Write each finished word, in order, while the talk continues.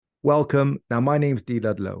Welcome. Now, my name's Dee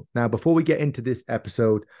Ludlow. Now, before we get into this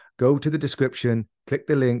episode, go to the description, click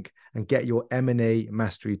the link, and get your M&A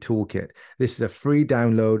Mastery Toolkit. This is a free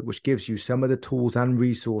download which gives you some of the tools and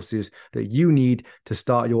resources that you need to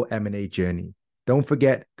start your M&A journey. Don't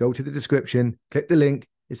forget, go to the description, click the link.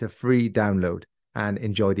 It's a free download, and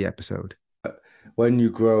enjoy the episode. When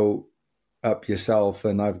you grow up yourself,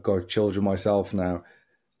 and I've got children myself now,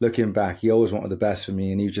 looking back, he always wanted the best for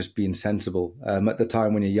me, and he was just being sensible. At the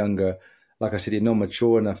time when you're younger, like I said, you're not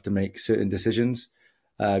mature enough to make certain decisions.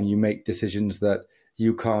 You make decisions that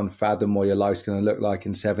you can't fathom what your life's going to look like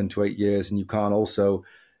in 7 to 8 years, and you can't also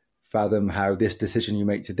fathom how this decision you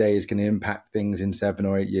make today is going to impact things in 7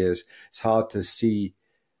 or 8 years. It's hard to see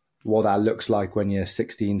what that looks like when you're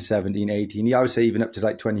 16, 17, 18. Yeah, I would say even up to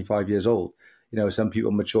like 25 years old. Some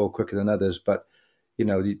people mature quicker than others, but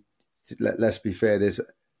let's be fair. There's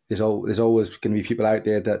always going to be people out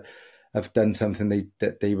there that have done something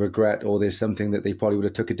that they regret, or there's something that they probably would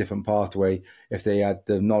have took a different pathway if they had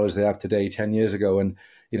the knowledge they have today 10 years ago. And,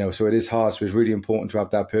 so it is hard. So it's really important to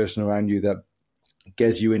have that person around you that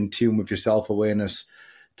gets you in tune with your self-awareness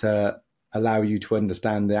to allow you to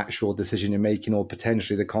understand the actual decision you're making, or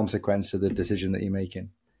potentially the consequence of the decision that you're making.